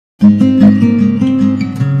Hi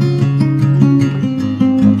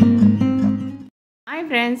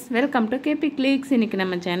friends, welcome to KP Clicks. இன்னைக்கு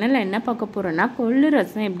நம்ம சேனல்ல என்ன பார்க்க போறோம்னா கொள்ளு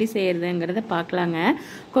ரசம் எப்படி செய்யறதுங்கறத பார்க்கலாங்க.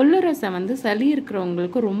 கொள்ளு ரசம் வந்து சளி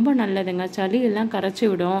இருக்குறவங்களுக்கு ரொம்ப நல்லதுங்க. சளி எல்லாம் கரைச்சி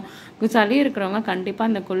விடும். சளி இருக்குறவங்க கண்டிப்பா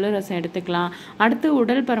இந்த கொள்ளு ரசம் எடுத்துக்கலாம். அடுத்து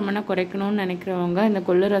உடல் பருமனை குறைக்கணும்னு நினைக்கிறவங்க இந்த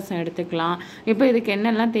கொள்ளு ரசம் எடுத்துக்கலாம். இப்போ இதுக்கு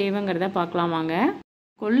என்னெல்லாம் தேவைங்கறத பார்க்கலாம் வாங்க.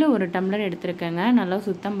 கொள்ளு ஒரு டம்ளர் எடுத்துர்க்கேங்க. நல்லா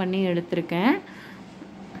சுத்தம் பண்ணி எடுத்துர்க்கேன்.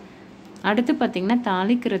 அடுத்து பாத்தீங்கன்னா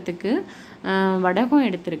தாளிக்கிறதுக்கு வடகம்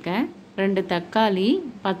எடுத்துர்க்கேன். 2 தக்காளி,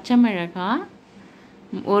 பச்சை மிளகாய்,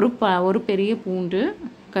 ஒரு பெரிய பூண்டு,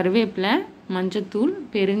 கறிவேப்பிலை, மஞ்சத்தூள்,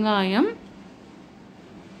 பெருங்காயம்,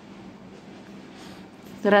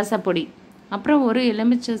 ரசப்பொடி, அப்புறம் ஒரு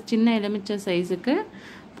சின்ன எலுமிச்சை சைஸுக்கு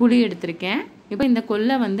புளி எடுத்துர்க்கேன். இப்போ இந்த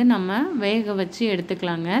கொல்லை வந்து நம்ம வேக வச்சு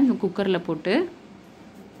எடுத்துக்கலாங்க இந்த குக்கரில் போட்டு.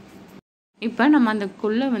 இப்போ நம்ம அந்த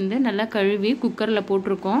கொல்லை வந்து நல்லா கழுவி குக்கரில்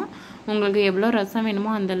போட்டிருக்கோம். உங்களுக்கு எவ்வளோ ரசம்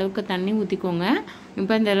வேணுமோ அந்த அளவுக்கு தண்ணி ஊற்றிக்கோங்க.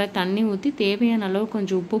 இப்போ இந்த தண்ணி ஊற்றி தேவையான அளவு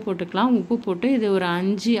கொஞ்சம் உப்பு போட்டுக்கலாம். உப்பு போட்டு இது ஒரு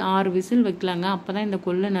 5-6 விசில் வைக்கலாங்க. அப்போ தான் இந்த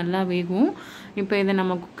கொள்ளு நல்லா வேகும். இப்போ இதை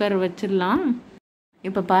நம்ம குக்கர் வச்சிடலாம்.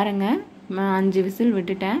 இப்போ பாருங்கள் 5 விசில்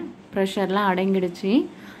விட்டுட்டேன். ப்ரெஷர்லாம் அடங்கிடுச்சு.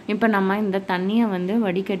 இப்போ நம்ம இந்த தண்ணியை வந்து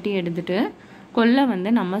வடிகட்டி எடுத்துட்டு கொல்லை வந்து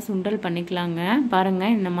நம்ம சுண்டல் பண்ணிக்கலாங்க.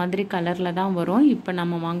 பாருங்கள் இந்த மாதிரி கலரில் தான் வரும். இப்போ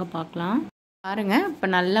நம்ம வாங்க பார்க்கலாம். பாருங்கள் இப்போ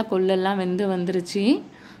நல்லா கொள்ளெல்லாம் வந்துருச்சு.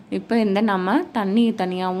 இப்போ இந்த நம்ம தண்ணி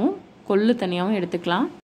தனியாகவும் கொள்ளு தனியாகவும் எடுத்துக்கலாம்.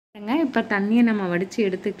 பாருங்க இப்போ தண்ணியை நம்ம வடித்து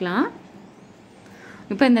எடுத்துக்கலாம்.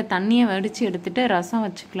 இப்போ இந்த தண்ணியை வடித்து எடுத்துகிட்டு ரசம்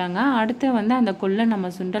வச்சுக்கலாங்க. அடுத்து வந்து அந்த கொள்ளை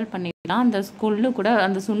நம்ம சுண்டல் பண்ணிக்கலாம். அந்த கொள்ளு கூட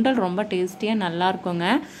அந்த சுண்டல் ரொம்ப டேஸ்டியாக நல்லா இருக்குங்க.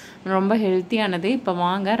 ரொம்ப ஹெல்த்தியானது. இப்போ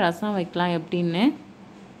வாங்க ரசம் வைக்கலாம் எப்படின்னு.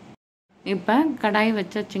 இப்போ கடாய்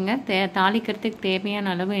வச்சாச்சுங்க. தாளிக்கிறதுக்கு தேவையான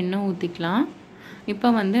அளவு எண்ணெய் ஊற்றிக்கலாம். இப்போ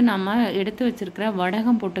வந்து நம்ம எடுத்து வச்சிருக்கிற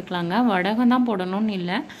வடகம் போட்டுக்கலாங்க. வடகம் தான் போடணும்னு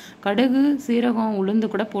இல்லை, கடுகு, சீரகம், உளுந்து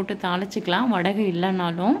கூட போட்டு தாளிச்சிக்கலாம் வடகம்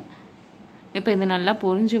இல்லைனாலும். இப்போ இது நல்லா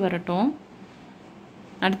பொரிஞ்சு வரட்டும்.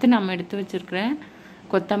 அடுத்து நம்ம எடுத்து வச்சிருக்கிற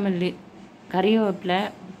கொத்தமல்லி, கறிவேப்பிலை,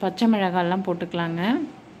 பச்சை மிளகாயெல்லாம் போட்டுக்கலாங்க.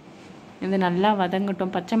 இது நல்லா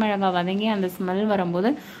வதங்கட்டும். பச்சை மிளகாய் வதங்கி அந்த ஸ்மெல் வரும்போது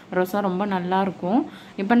ரசம் ரொம்ப நல்லாயிருக்கும்.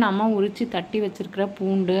 இப்போ நம்ம உரித்து தட்டி வச்சுருக்கிற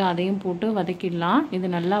பூண்டு அதையும் போட்டு வதக்கிடலாம். இது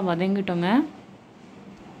நல்லா வதங்கிட்டோங்க.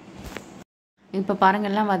 இப்போ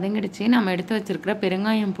பாருங்கள்லாம் வதங்கிடுச்சு. நம்ம எடுத்து வச்சுருக்கிற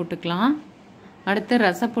பெருங்காயம் போட்டுக்கலாம். அடுத்து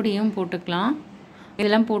ரசப்பொடியும் போட்டுக்கலாம்.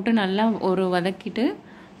 இதெல்லாம் போட்டு நல்லா ஒரு வதக்கிட்டு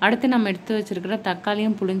அடுத்து நம்ம எடுத்து வச்சுருக்கிற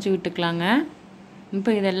தக்காளியும் புளிஞ்சு விட்டுக்கலாங்க. இப்போ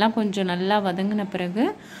இதெல்லாம் கொஞ்சம் நல்லா வதங்கின பிறகு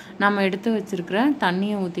நம்ம எடுத்து வச்சுருக்கிற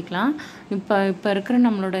தண்ணியை ஊற்றிக்கலாம். இப்போ இருக்கிற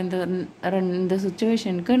நம்மளோட இந்த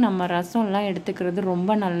சுச்சுவேஷனுக்கு நம்ம ரசம்லாம் எடுத்துக்கிறது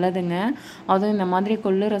ரொம்ப நல்லதுங்க. அதுவும் இந்த மாதிரி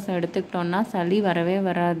கொள்ளு ரசம் எடுத்துக்கிட்டோன்னா சளி வரவே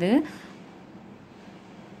வராது.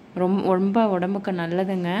 ரொம்ப உடம்புக்கு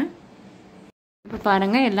நல்லதுங்க. இப்போ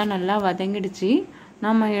பாருங்கள் எல்லாம் நல்லா வதங்கிடுச்சு.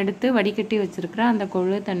 நம்ம எடுத்து வடிகட்டி வச்சுருக்கிற அந்த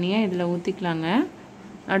கொள்ளு தண்ணியை இதில் ஊற்றிக்கலாங்க.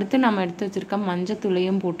 அடுத்து நம்ம எடுத்து வச்சுருக்க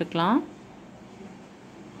மஞ்சத்தூளையும் போட்டுக்கலாம்.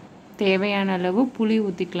 தேவையான அளவு புளி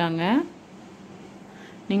ஊற்றிக்கலாங்க.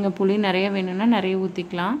 நீங்கள் புளி நிறைய வேணும்னா நிறைய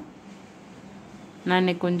ஊற்றிக்கலாம். நான்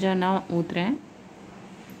இன்னைக்கு கொஞ்சம் தான் ஊற்றுறேன்.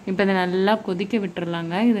 இப்போ இதை நல்லா கொதிக்க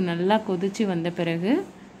விட்டுறலாங்க. இது நல்லா கொதித்து வந்த பிறகு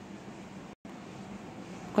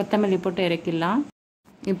கொத்தமல்லி போட்டு இறக்கிடலாம்.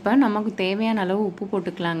 இப்போ நமக்கு தேவையான அளவு உப்பு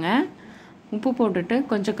போட்டுக்கலாங்க. உப்பு போட்டுட்டு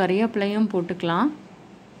கொஞ்சம் கறிவேப்பிலையும் போட்டுக்கலாம்.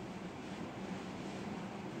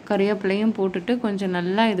 கறிவேப்பிலையும் போட்டுட்டு கொஞ்சம்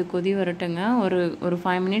நல்லா இது கொதி வரட்டுங்க. ஒரு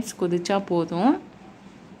 5 மினிட்ஸ் கொதிச்சா போதும்.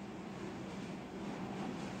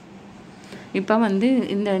 இப்போ வந்து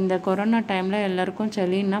இந்த கொரோனா டைமில் எல்லாருக்கும்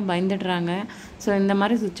சளின்னா பயந்துடுறாங்க. ஸோ இந்த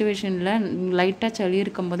மாதிரி சுச்சுவேஷனில் லைட்டாக சளி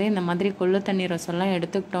இருக்கும்போதே இந்த மாதிரி கொள்ளு தண்ணி ரசம்லாம்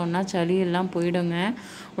எடுத்துக்கிட்டோன்னா சளி எல்லாம் போயிடுங்க.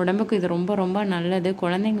 உடம்புக்கு இது ரொம்ப ரொம்ப நல்லது.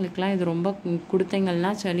 குழந்தைங்களுக்குலாம் இது ரொம்ப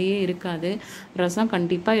கொடுத்தீங்கன்னா சளியே இருக்காது. ரசம்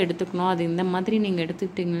கண்டிப்பாக எடுத்துக்கணும். அது இந்த மாதிரி நீங்கள்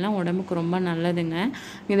எடுத்துக்கிட்டிங்கன்னா உடம்புக்கு ரொம்ப நல்லதுங்க.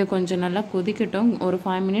 இது கொஞ்சம் நல்லா கொதிக்கட்டும். ஒரு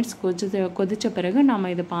 5 மினிட்ஸ் கொதித்த பிறகு நம்ம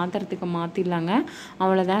இது பாத்திரத்துக்கு மாற்றிடலாங்க.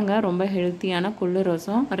 அவ்வளோதாங்க, ரொம்ப ஹெல்த்தியான கொள்ளு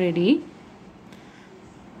ரசம் ரெடி.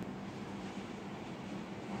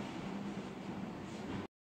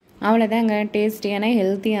 அவ்வளோதாங்க, டேஸ்டியான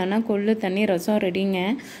ஹெல்த்தியான கொள்ளு தண்ணி ரசம் ரெடிங்க.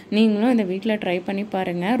 நீங்களும் இந்த வீட்டில் ட்ரை பண்ணி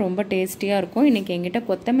பாருங்கள். ரொம்ப டேஸ்டியாக இருக்கும். இன்றைக்கி என்கிட்ட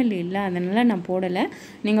கொத்தமல்லி இல்லை, அதனால் நான் போடலை.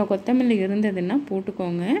 நீங்கள் கொத்தமல்லி இருந்ததுன்னா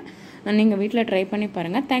போட்டுக்கோங்க. நீங்கள் வீட்டில் ட்ரை பண்ணி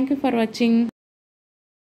பாருங்கள். தேங்க்யூ ஃபார் வாட்சிங்.